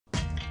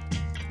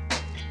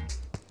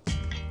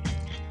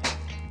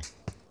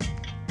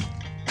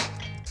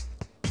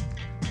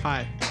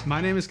Hi,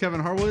 my name is Kevin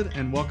Harwood,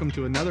 and welcome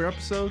to another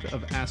episode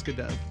of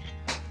AskADev.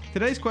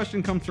 Today's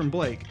question comes from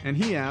Blake, and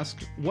he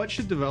asked, what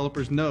should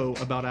developers know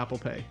about Apple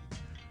Pay?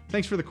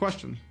 Thanks for the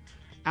question.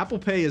 Apple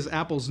Pay is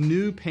Apple's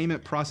new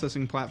payment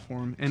processing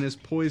platform and is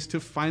poised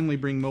to finally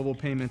bring mobile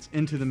payments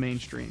into the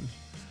mainstream.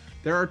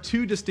 There are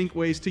two distinct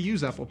ways to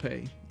use Apple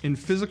Pay: in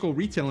physical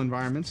retail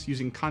environments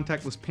using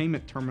contactless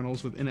payment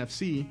terminals with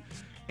NFC,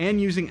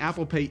 and using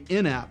Apple Pay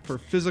in-app for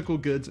physical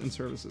goods and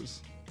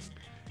services.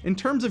 In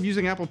terms of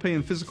using Apple Pay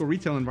in physical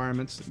retail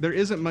environments, there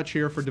isn't much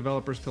here for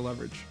developers to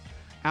leverage.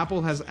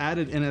 Apple has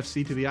added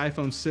NFC to the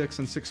iPhone 6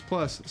 and 6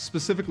 Plus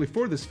specifically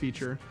for this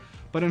feature,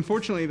 but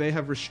unfortunately they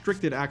have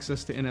restricted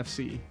access to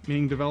NFC,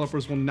 meaning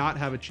developers will not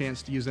have a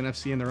chance to use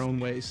NFC in their own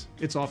ways.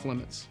 It's off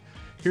limits.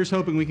 Here's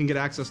hoping we can get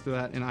access to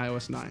that in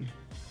iOS 9.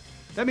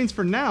 That means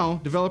for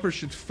now, developers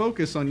should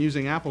focus on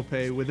using Apple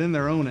Pay within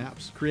their own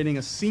apps, creating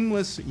a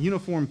seamless,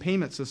 uniform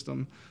payment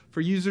system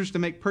for users to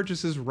make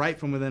purchases right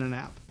from within an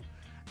app.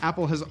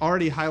 Apple has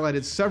already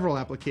highlighted several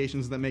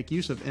applications that make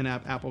use of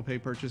in-app Apple Pay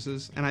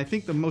purchases, and I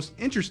think the most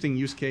interesting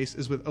use case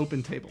is with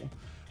OpenTable,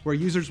 where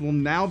users will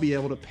now be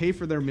able to pay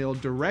for their meal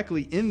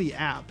directly in the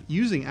app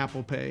using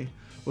Apple Pay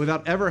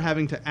without ever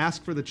having to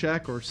ask for the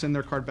check or send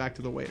their card back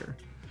to the waiter.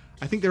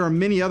 I think there are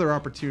many other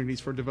opportunities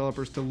for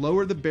developers to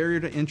lower the barrier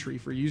to entry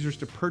for users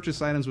to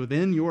purchase items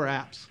within your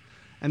apps,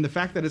 and the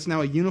fact that it's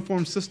now a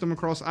uniform system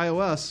across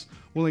iOS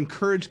will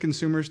encourage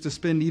consumers to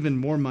spend even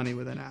more money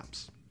within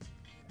apps.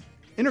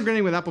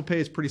 Integrating with Apple Pay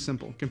is pretty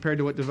simple compared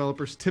to what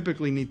developers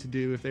typically need to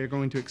do if they are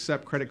going to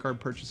accept credit card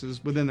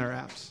purchases within their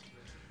apps.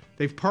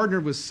 They've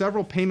partnered with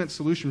several payment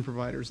solution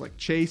providers like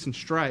Chase and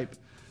Stripe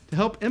to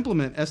help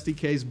implement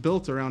SDKs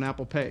built around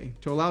Apple Pay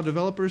to allow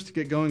developers to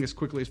get going as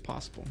quickly as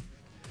possible.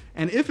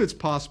 And if it's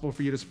possible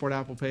for you to support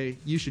Apple Pay,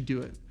 you should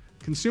do it.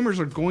 Consumers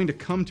are going to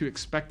come to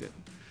expect it.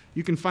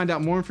 You can find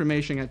out more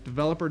information at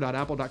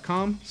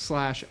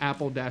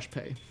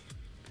developer.apple.com/apple-pay.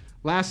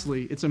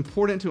 Lastly, it's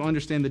important to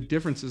understand the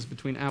differences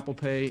between Apple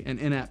Pay and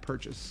in-app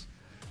purchase.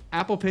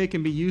 Apple Pay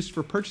can be used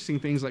for purchasing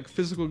things like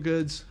physical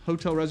goods,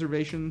 hotel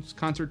reservations,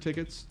 concert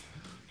tickets.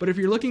 But if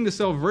you're looking to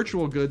sell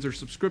virtual goods or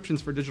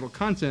subscriptions for digital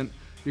content,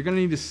 you're going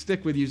to need to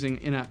stick with using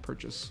in-app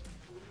purchase.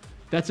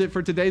 That's it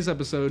for today's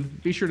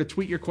episode. Be sure to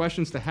tweet your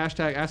questions to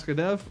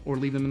 #AskADev or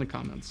leave them in the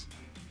comments.